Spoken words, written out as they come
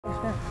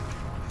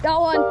Got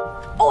one.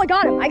 Oh, I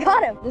got him. I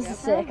got him. This is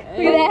sick. Look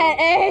at that.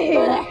 Hey.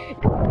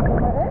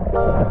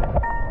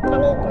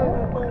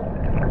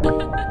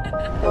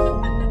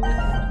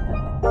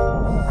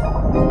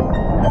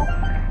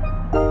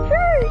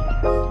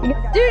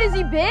 Dude, is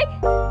he big?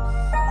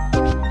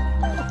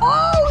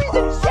 Oh, he's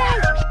a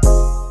shark!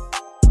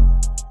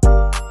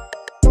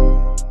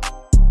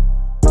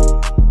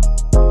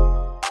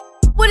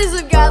 What is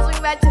up, guys?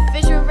 Welcome back to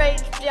Fishing with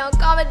Range.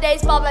 Comment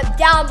days pop up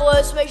down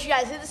below, so make sure you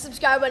guys hit the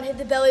subscribe button, hit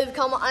the bell, leave a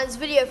comment on this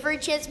video. Free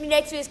chance to be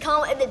next week's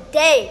comment of the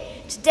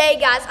day. Today,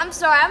 guys, I'm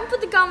sorry, I haven't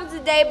put the comment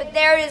today, but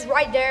there it is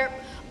right there.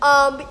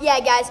 But yeah,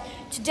 guys,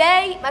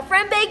 today, my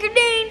friend Baker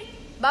Dean,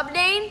 Bubba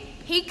Dean,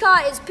 he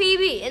caught his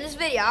PB in this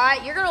video,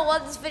 alright? You're gonna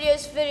love this video.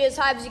 This video is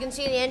hype, as you can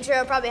see in the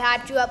intro. Probably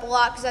hyped you up a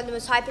lot because I have the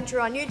most hype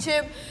intro on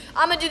YouTube.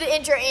 I'm gonna do the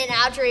intro and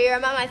outro here.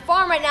 I'm at my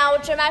farm right now,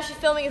 which I'm actually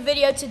filming a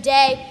video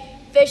today,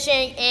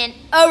 fishing in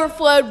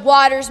overflowed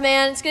waters,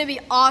 man. It's gonna be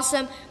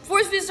awesome. Before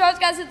this video starts,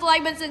 guys, hit the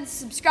like button and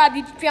subscribe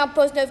to YouTube channel,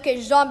 post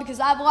notifications on, because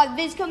I have a lot of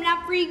videos coming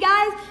out for you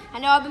guys. I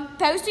know I've been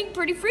posting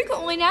pretty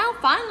frequently now.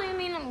 Finally,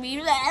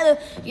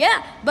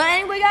 yeah. But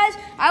anyway, guys,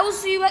 I will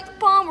see you at the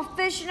pond. We're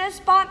fishing at a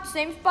spot,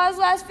 same spot as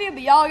last video,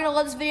 but y'all are gonna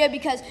love this video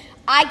because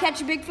I catch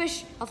a big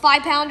fish, a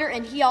 5-pounder,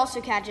 and he also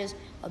catches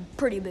a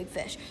pretty big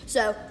fish.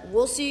 So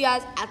we'll see you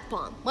guys at the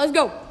pond. Let's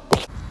go.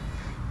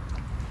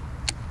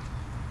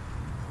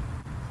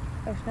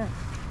 Oh, snap.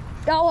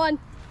 Got one.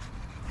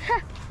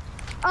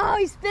 Oh,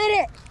 he spit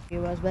it. He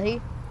was, but he.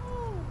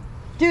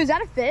 Dude, is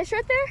that a fish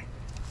right there?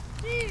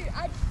 Dude,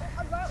 I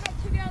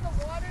took it out of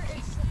the water.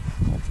 It's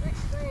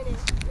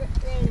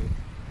raining.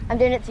 I'm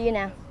doing it to you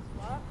now.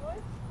 What?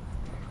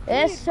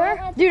 Yes,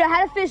 sir. Dude, I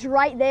had a fish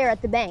right there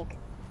at the bank,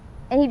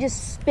 and he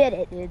just spit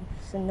it, dude.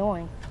 It's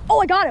annoying.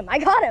 Oh, I got him. I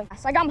got him.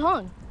 I got him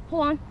hung.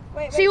 Hold on.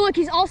 Wait. See, look,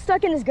 he's all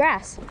stuck in this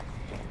grass.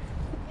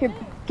 Here,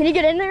 can you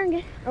get in there and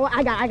get? Oh,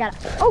 I got it.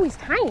 Oh, he's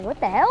tiny. What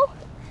the hell?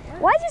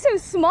 What? Why is he so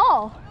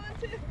small?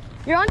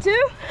 You're on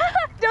two?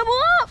 Double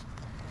up!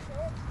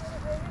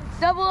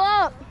 Double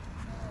up!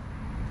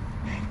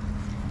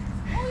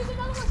 Oh, there's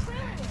another one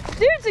trailing it.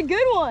 Dude, it's a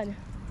good one.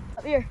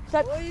 Up here.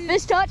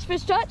 Fish touch,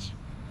 fish touch.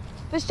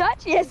 Fish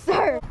touch? Yes,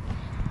 sir.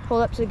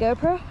 Hold up to the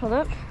GoPro. Hold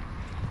up.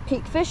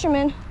 Peak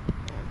fisherman.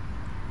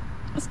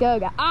 Let's go,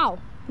 guys. Ow!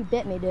 He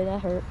bit me, dude. That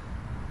hurt.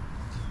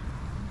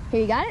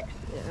 Here, you got it?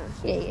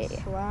 Yeah.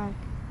 Swag.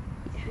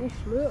 Do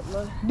flip,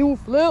 man. Do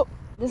flip.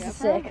 This is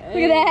sick. Look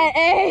at that.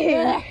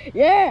 Hey!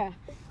 Yeah!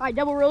 All right,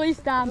 double release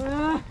time.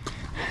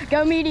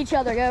 Go meet each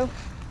other. Go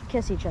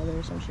kiss each other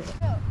or some shit.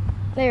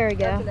 There we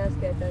go. That's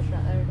good fish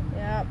right there.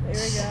 Yep, here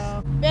we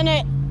go. Spin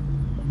it.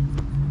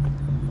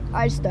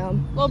 I just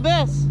Little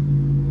Biss.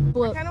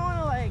 flip. I kind of want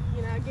to, like,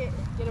 you know, get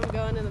him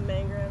going in the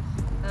mangroves.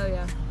 Oh,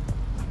 yeah.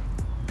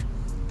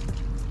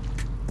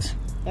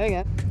 There we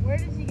go. Where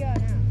does he go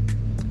now?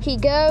 He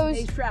goes.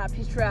 He's trapped.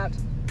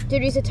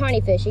 Dude, he's a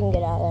tiny fish. He can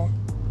get out of there.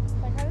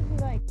 Like, how does he,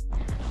 like...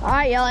 All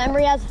right, y'all.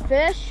 Emery has a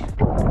fish.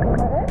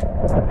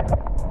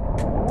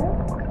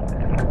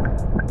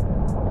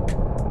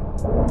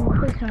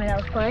 Please tell me that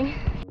was playing.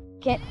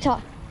 Can't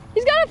talk.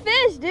 He's got a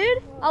fish,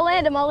 dude. I'll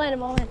land him.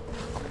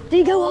 Did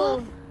he go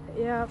off?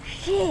 Yeah.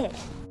 Shit.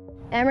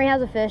 Emery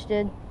has a fish,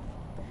 dude.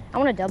 I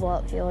want to double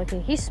up, feel like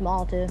he's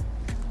small, too.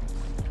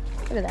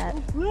 Look at that.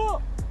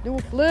 Flip. Do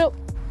a flip.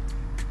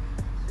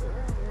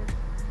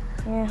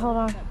 Yeah, hold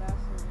on.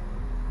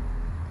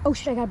 Oh,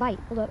 shit, I got a bite.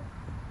 Hold up.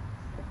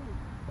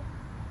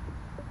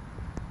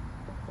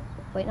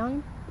 Waiting on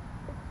him.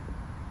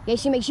 Yeah,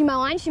 see my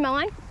line?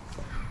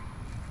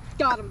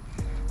 Got him.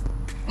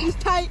 He's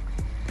tight.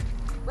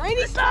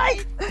 Rainy's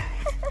tight.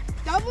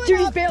 Double Dude,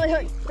 up. he's barely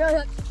hooked.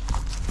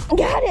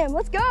 Got him.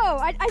 Let's go.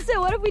 I said,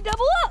 what if we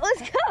double up?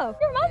 Let's go.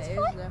 Your mom's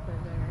fun.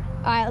 definitely bigger.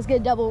 All right, let's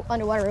get a double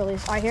underwater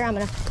release. All right, here, I'm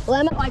going to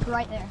let him like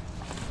right there.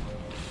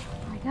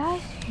 All right,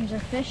 guys, here's our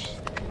fish.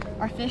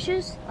 Our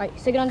fishes. All right,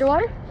 stick it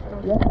underwater.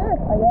 Yes, sir.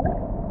 Are you ready?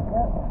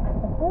 Yep.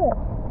 Let's do it.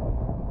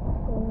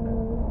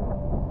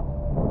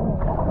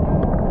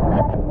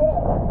 That's it.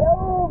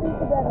 Go, be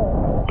together.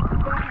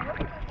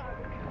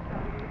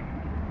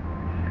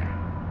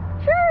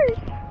 Sure.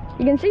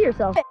 You can see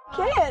yourself.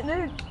 Can't,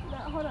 dude. No,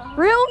 hold on.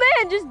 Real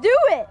man, just do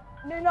it.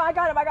 No, I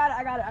got it.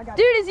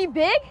 Dude, is he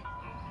big?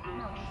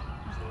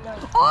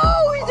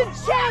 Oh, he's a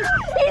check!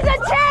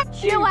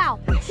 Chill out.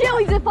 Chill,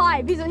 he's a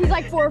 5. He's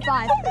like 4 or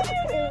 5.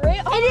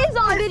 It is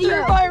on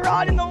video. My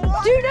rod in the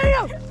water. Dude,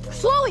 no.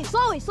 Slowly.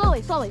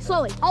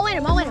 I'll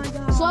land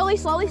him. Slowly. I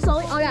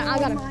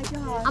got him. Oh my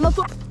God. I'm a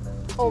foot.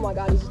 Oh my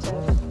God, he's a 10.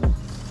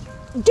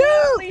 Dude!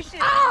 Oh,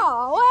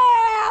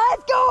 yeah,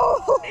 let's go!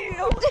 Dude,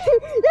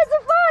 that's a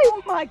 5!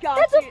 Oh my God.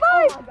 That's a 5! Dude.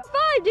 Oh my God.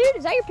 5, dude.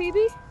 Is that your PB?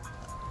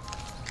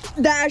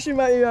 That actually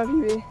might be my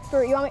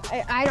PB. You want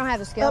me? I don't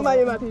have a scale. That might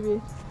be my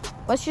PB.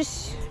 Let's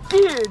just.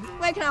 Dude.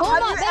 Wait, can I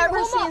Hold on, have you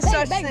ever seen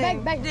such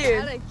thing? Back.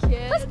 Dude.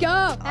 Let's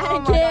go. Oh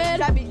my God, does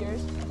that beat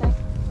yours?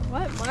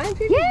 What? Mine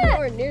PB? Yeah.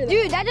 Nowhere near that.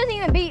 Dude, that doesn't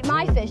even beat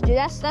my fish, dude.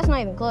 That's not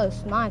even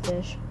close. My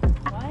fish.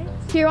 What?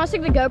 Here, you want to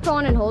stick the GoPro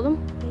on and hold him?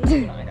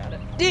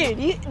 Dude,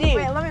 Wait,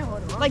 let me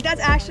hold him. Like,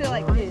 that's actually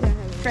like, dude.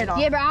 straight off.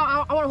 Yeah, but I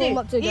want to hold him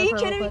up to the Are GoPro you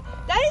kidding real me?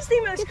 quick. That is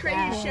the most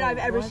craziest shit I've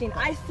ever seen.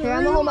 I threw Here,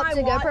 I'm gonna hold him up my to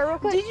the GoPro real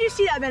quick. Did you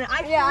see that, Bennett? I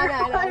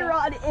threw my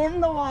rod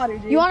in the water,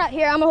 dude. You want to?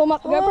 Here, I'm gonna hold him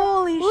up to the GoPro.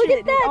 Holy Look shit,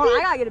 at that, dude. dude.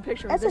 I gotta get a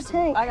picture of That's this. a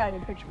tank. I gotta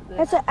get a picture of this.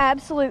 That's an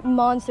absolute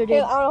monster, dude.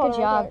 Hey, I don't Good know,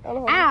 job. I don't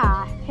know.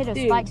 Ah, hit those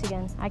Dude. spikes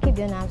again. I keep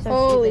doing that. I'm so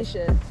Holy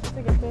stupid.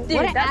 shit. Dude,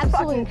 What an that's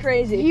absolute fucking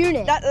crazy.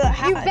 unit. That,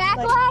 You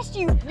backlashed,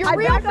 your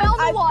reel fell in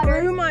the I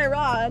water, threw my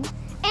rod.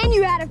 and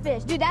you had a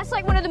fish. Dude, that's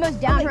like one of the most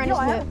down Yo, I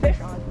have a moves.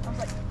 fish on. I was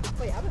like,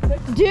 wait, I have a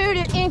fish. Dude,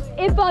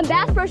 if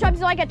Bass Pro Shops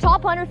is like a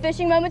top 100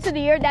 fishing moments of the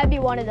year, that'd be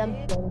one of them.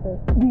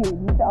 Dude,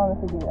 you should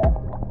honestly do that.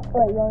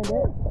 Wait, you wanna do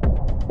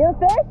it? You have a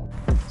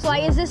fish? So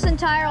like, is this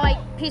entire like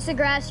piece of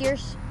grass your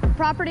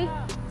property?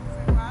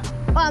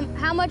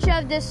 How much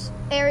of this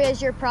area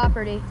is your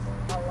property?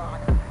 A lot.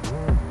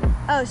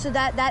 Oh, so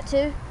that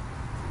too?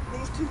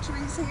 These two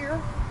trees here,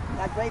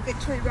 that great big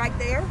tree right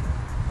there,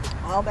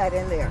 all that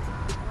in there.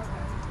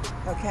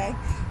 Okay?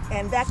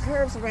 And that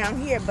curves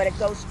around here, but it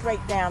goes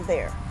straight down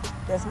there.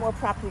 There's more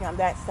property on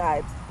that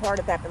side. Part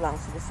of that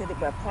belongs to the city,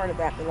 but part of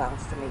that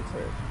belongs to me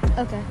too.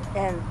 Okay.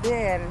 And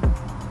then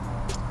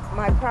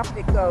my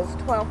property goes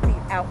 12 feet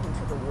out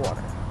into the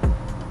water.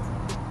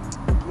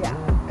 Yeah.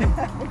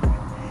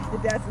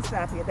 It doesn't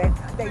stop here.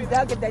 They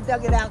dug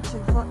it out too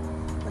far.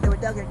 When they were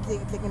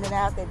digging it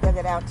out, they dug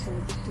it out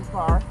too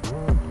far.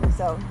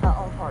 So I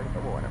own part of the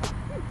water.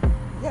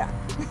 Yeah.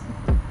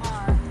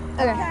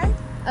 Okay.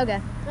 Okay.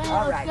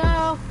 All right.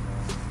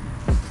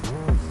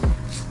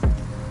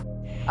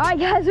 All right,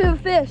 guys, we have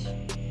a fish.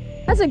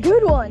 That's a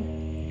good one.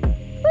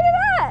 Look at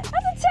that.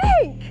 That's a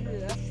tank.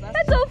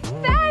 That's a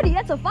fatty.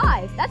 That's a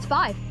 5. That's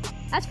 5.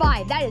 That's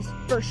 5. That is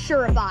for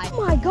sure a 5.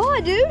 Oh my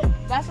god, dude.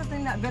 That's the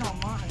thing that been on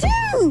mine.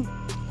 Dude,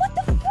 what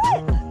the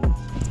flip?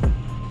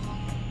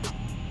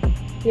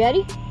 You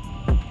ready?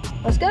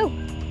 Let's go.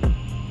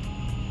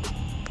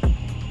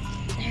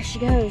 There she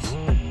goes.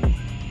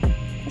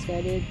 Let's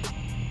go, dude.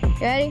 You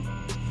ready?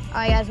 All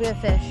right, guys, we have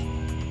fish.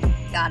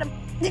 Got him.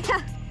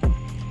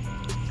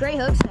 Great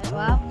hook set.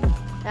 Wow.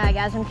 All right,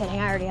 guys, I'm kidding.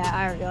 I already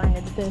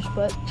landed the fish,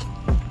 but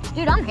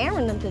dude, I'm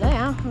hammering them today.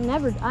 I'm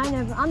never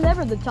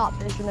the top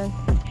fisherman.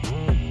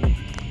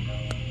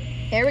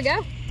 Here we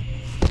go.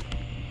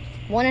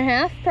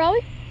 1.5,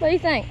 probably. What do you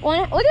think? Look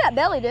at that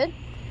belly, dude.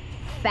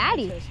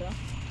 Fatty.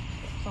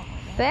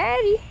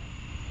 Fatty.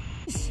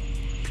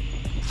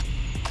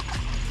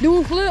 Do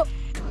a flip.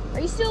 Are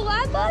you still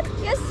alive, bud?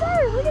 Yes,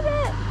 sir. Look at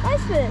that.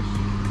 Nice fish.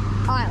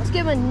 All right, let's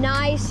give him a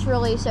nice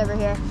release over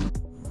here.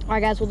 All right,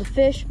 guys, well, the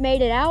fish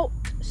made it out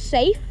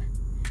safe.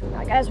 All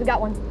right, guys, we got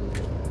one.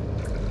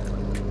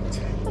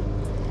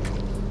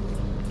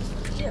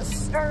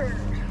 Yes, sir.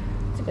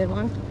 It's a good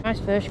one. Nice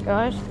fish,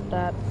 guys.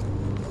 That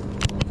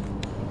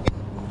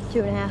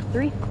 2.5,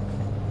 3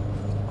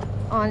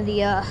 on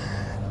the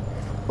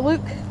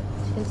fluke,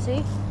 as you can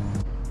see.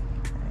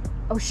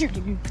 Oh, shoot,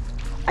 dude.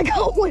 I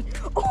got one.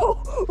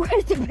 Oh, right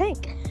at the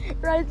bank.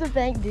 Right at the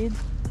bank, dude.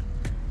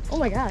 Oh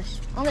my gosh,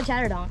 on the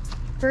chatterdonk.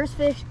 First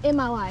fish in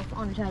my life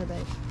on a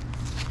chatterbait.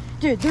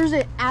 Dude, there's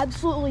an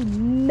absolutely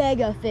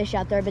mega fish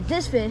out there, but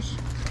this fish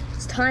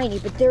is tiny,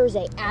 but there's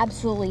a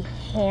absolutely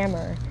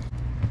hammer.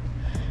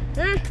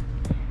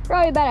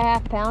 Probably about a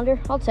 1/2 pounder.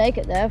 I'll take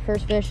it though.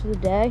 First fish of the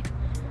day.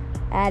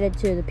 Added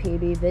to the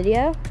PB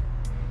video.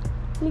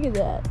 Look at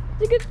that.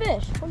 It's a good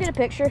fish. We'll get a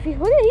picture if you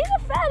look at it. He's a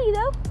fatty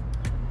though.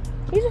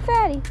 He's a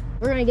fatty.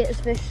 We're gonna get this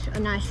fish a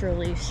nice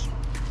release.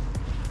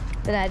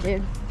 Look at that,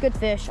 dude. Good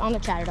fish on the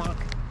chatterdonk.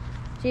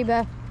 See you,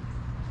 Beth.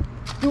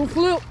 Do a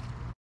flip.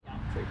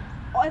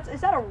 Oh,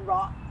 is that a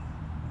rock?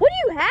 What do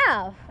you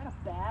have? Is that a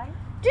bag?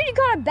 Dude, you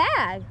got a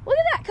bag. Look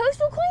at that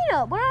coastal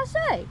cleanup. What did I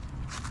say?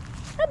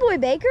 That boy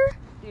Baker.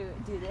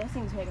 Dude, this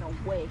thing's taking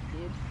a wake,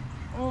 dude.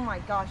 Oh my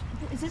gosh.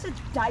 Is this a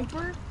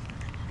diaper?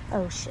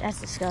 Oh shit, that's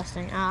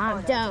disgusting. Oh,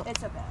 no, Don't.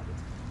 It's a bag.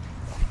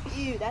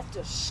 Ew, that's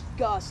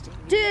disgusting.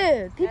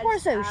 Dude, people That are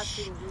is so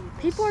absolutely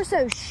people are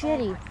so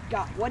shitty. Oh my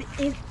God,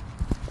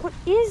 What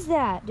is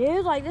that,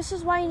 dude? Like, this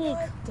is why you need.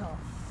 the?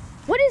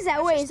 What is that?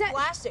 It's Wait, just is that?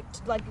 plastic?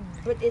 Like,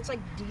 but it's like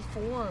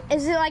deformed.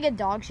 Is it like a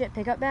dog shit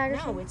pickup bag or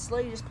No, something? it's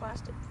literally just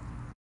plastic.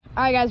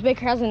 All right, guys.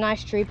 Baker has a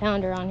nice tree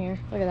pounder on here.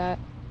 Look at that.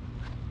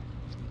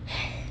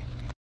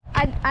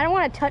 I don't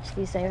want to touch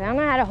these things. I don't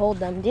know how to hold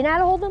them. Do you know how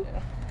to hold them?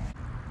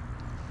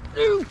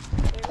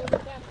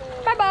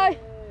 Bye bye.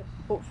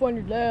 Oh, fun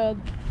your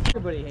dad.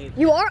 Everybody hates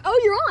You are?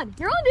 Oh, you're on.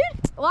 You're on,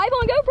 dude. Live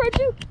on GoPro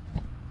too.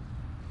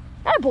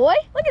 That boy.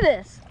 Look at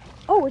this.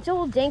 Oh, it's a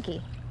little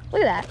dinky.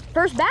 Look at that.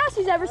 First bass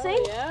he's ever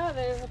seen. Yeah,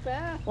 there's a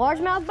bass.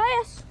 Largemouth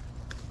bass.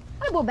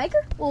 Hi, boy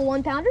Baker. Little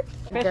 1-pounder.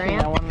 fishing.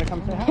 I wanted to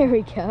come say hi. There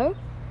we go.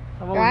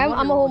 I've All always right, I'm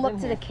wondered gonna what hold him was up in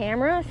to here. the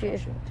camera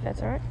if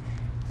that's all right.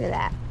 Look at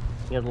that.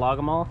 You guys log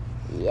them all?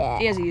 Yeah.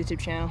 He has a YouTube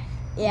channel.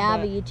 Yeah, I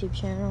have a YouTube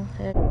channel.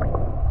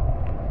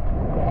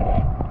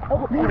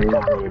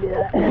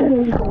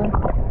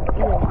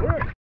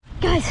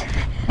 Guys,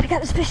 I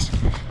got this fish.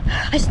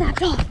 I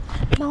snapped off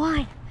my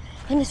line,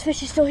 and this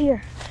fish is still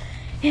here.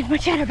 And my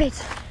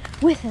chatterbait's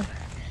with him.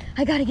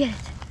 I gotta get it.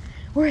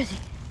 Where is he?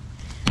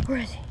 Where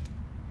is he?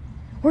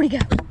 Where'd he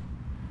go?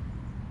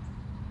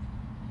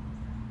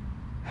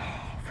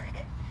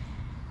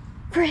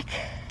 Frick.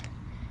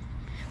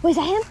 Wait, is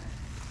that him?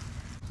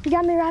 He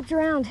got me wrapped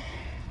around.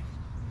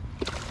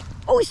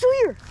 Oh, he's still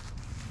here.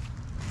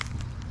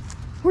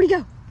 Where'd he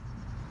go?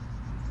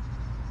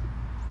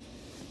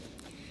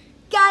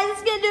 Guys,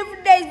 that's gonna do it for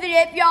today's video.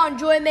 If y'all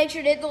enjoyed, make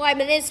sure to hit the like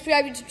button and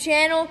subscribe to the YouTube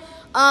channel.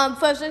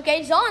 First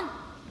notifications on.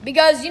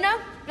 Because, you know,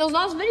 it was an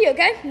awesome video,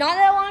 okay? Not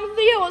that long of a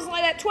video. It wasn't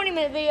like that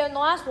 20-minute video in the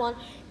last one.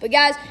 But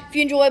guys, if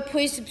you enjoyed,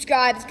 please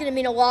subscribe. It's gonna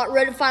mean a lot.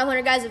 Road to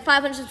 500, guys. At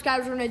 500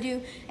 subscribers, we're gonna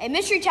do a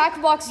mystery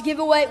tackle box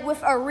giveaway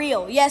with a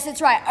reel. Yes,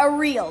 that's right, a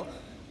reel.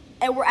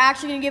 And we're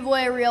actually gonna give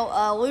away a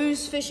reel,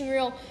 loose fishing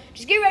reel.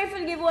 Just get ready for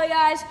the giveaway,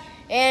 guys.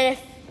 And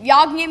if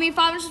y'all can give me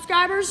 500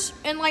 subscribers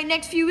in like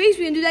next few weeks,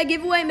 we can do that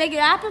giveaway and make it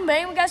happen. But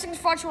anyway, guys, thanks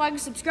for watching, like,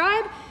 and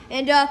subscribe.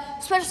 And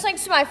special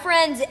thanks to my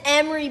friends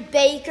Emery,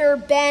 Baker,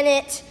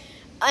 Bennett,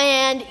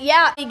 and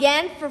yeah,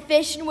 again for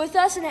fishing with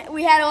us, and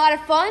we had a lot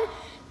of fun.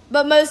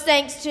 But most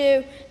thanks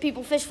to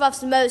people Fish Fluffs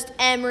the most,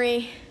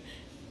 Emery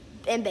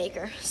and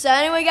Baker. So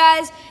anyway,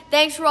 guys,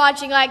 thanks for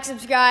watching, like,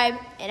 subscribe,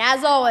 and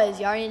as always,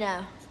 you already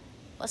know.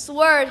 What's the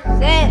word?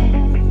 Say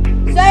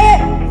it. Say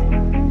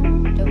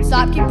it. Don't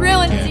stop, keep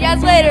reeling. See you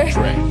guys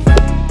later.